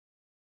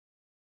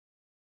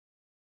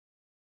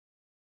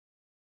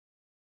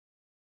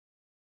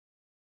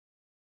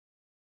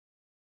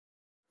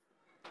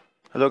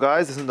Hello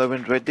guys, this is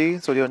Navin Reddy.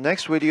 So your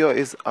next video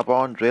is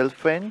about rail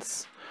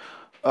fence.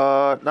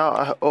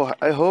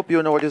 I hope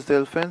you know what is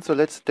rail fence. So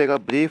let's take a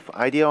brief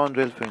idea on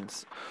rail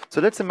fence.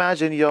 So let's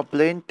imagine your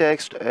plain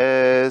text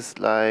is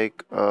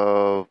like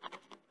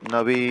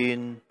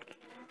Navin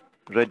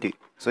Reddy.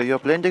 So your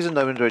plain text is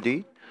Navin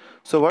Reddy.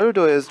 So what we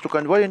do is to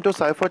convert into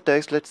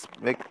ciphertext. Let's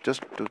make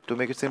just to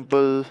make it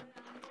simple.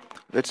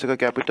 Let's take a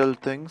capital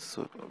things.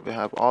 So we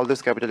have all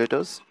these capital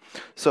letters.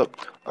 So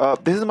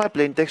this is my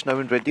plain text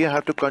Navin Reddy. I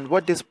have to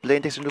convert this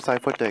plain text into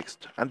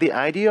ciphertext. And the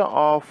idea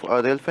of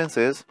rail fence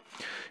is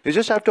you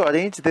just have to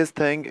arrange this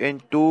thing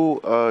in two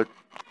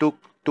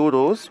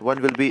rows.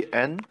 One will be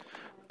n.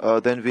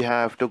 Then we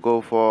have to go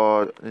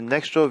for the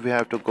next row. We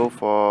have to go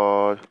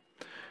for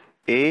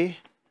a.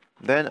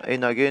 Then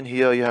in again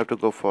here you have to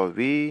go for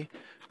v.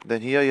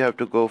 Then here you have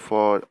to go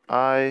for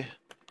I.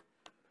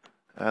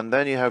 And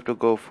then you have to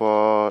go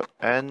for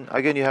n.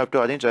 Again you have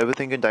to arrange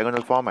everything in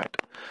diagonal format.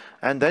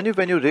 And then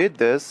when you read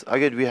this,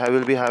 again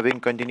will be having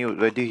continue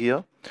ready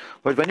here.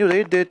 But when you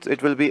read it,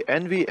 it will be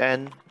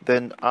nvn,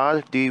 then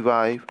r dy,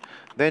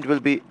 then it will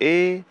be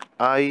a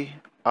I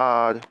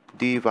r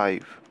dy.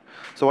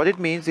 So what it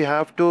means, you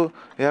have to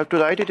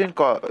write it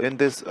in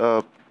this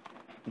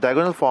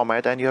diagonal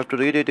format, and you have to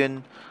read it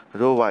in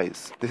row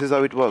wise. This is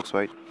how it works,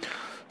 right?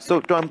 So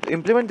to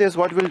implement this,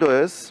 what we'll do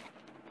is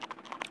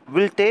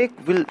we'll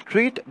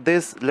treat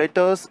these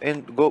letters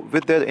and go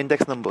with their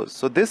index numbers.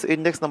 So this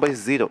index number is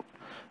 0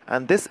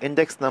 and this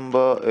index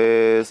number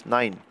is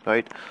 9,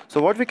 right?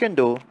 So what we can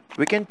do,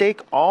 we can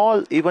take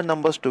all even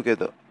numbers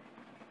together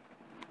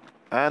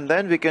and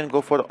then we can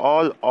go for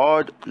all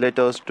odd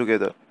letters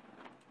together.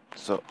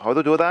 So how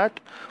to do that?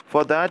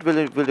 For that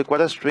we'll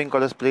require a string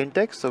called as plain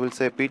text. So we'll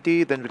say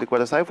pt, then we'll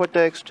require a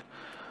ciphertext.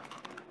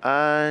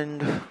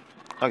 And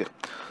okay,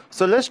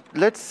 so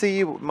let's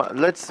see,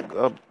 let's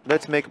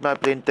make my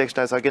plain text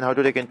as again how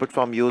to take input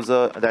from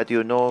user that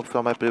you know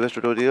from my previous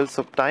tutorial.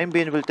 So time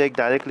being we'll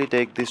directly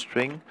take this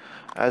string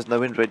as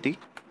Navin Reddy.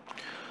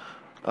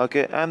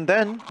 Okay, and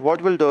then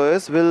what we'll do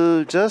is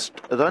we'll just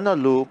run a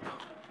loop,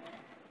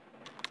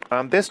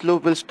 and this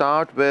loop will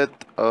start with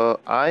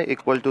I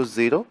equal to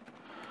 0.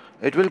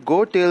 It will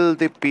go till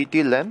the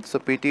pt length, so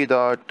pt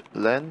dot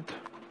length,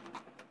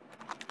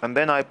 and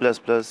then I plus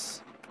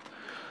plus.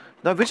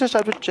 Now we just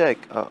have to check,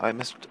 I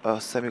missed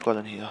a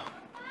semicolon here.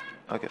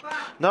 Okay,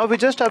 now we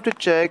just have to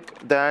check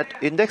that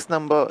index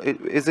number,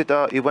 is it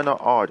even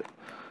or odd.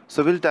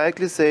 So we'll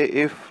directly say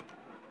if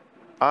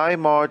I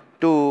mod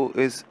 2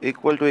 is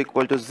equal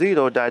to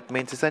 0, that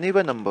means it's an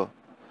even number,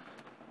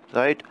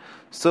 right?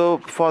 So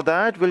for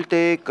that we'll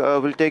take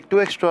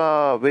two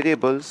extra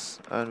variables,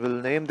 and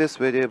we'll name these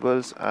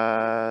variables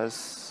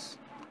as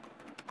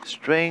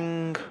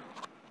string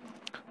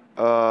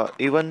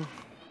even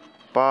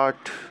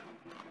part.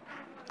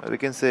 We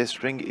can say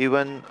string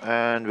even,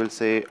 and we'll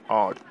say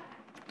odd.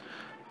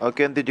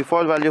 Okay, and the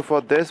default value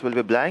for this will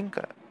be blank,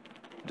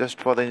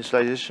 just for the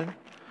initialization.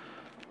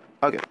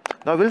 Okay,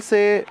 now we'll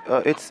say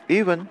it's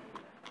even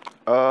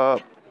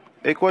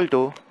equal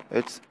to,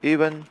 it's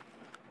even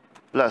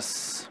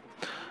plus.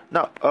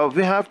 Now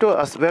we have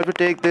to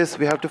take this,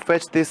 we have to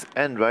fetch this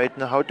n, right?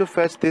 Now how to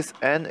fetch this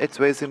n? It's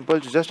very simple.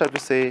 You just have to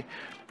say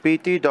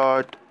pt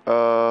dot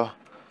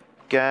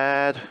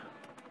char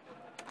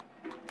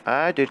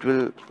add, it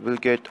will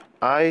get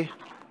I,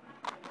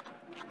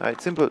 right?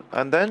 Simple.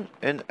 And then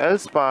in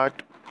else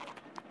part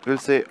we'll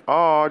say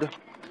odd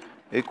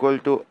equal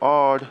to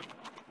odd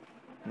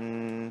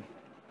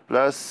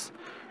plus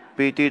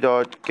pt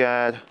dot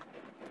char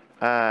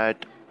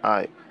add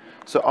I.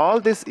 So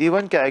all these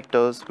even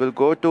characters will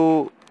go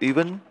to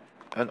even,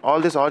 and all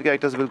these odd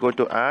characters will go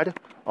to add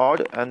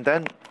odd, and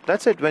then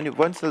that's it.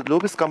 Once the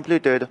loop is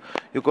completed,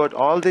 you got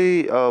all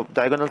the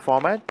diagonal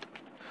format.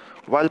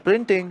 While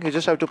printing, you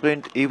just have to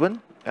print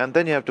even, and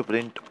then you have to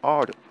print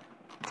odd.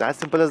 It's as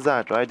simple as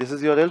that, right? This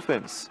is your rail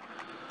fence.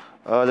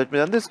 Let me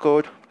run this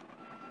code.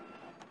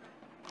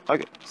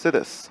 Okay, see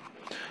this.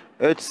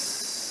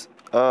 It's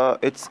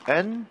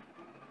n.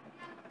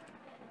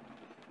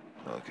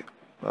 Okay,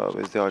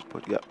 where's the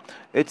output? Yeah,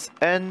 it's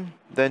n,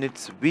 then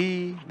it's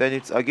v, then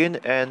it's again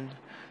n,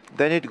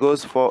 then it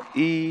goes for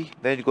e,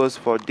 then it goes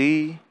for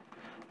d,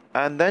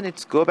 and then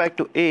it's go back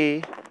to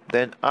a,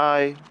 then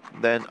I,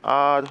 then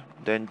R,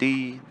 then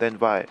D, then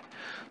Y.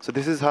 So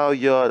this is how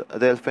your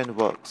rail fence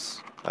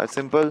works. That's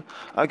simple.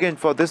 Again,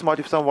 for this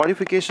some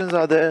modifications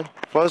are there.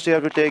 First you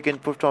have to take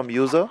input from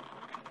user.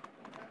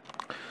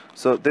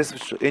 So this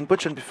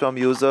input should be from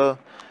user.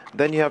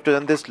 Then you have to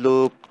run this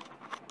loop.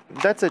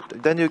 That's it.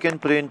 Then you can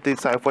print the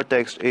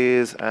ciphertext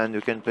is, and you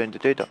can print the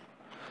data.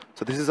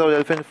 So this is how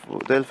rail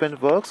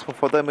fence works. For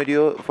further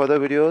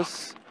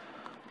videos,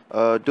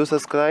 do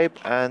subscribe,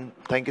 and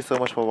thank you so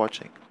much for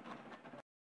watching.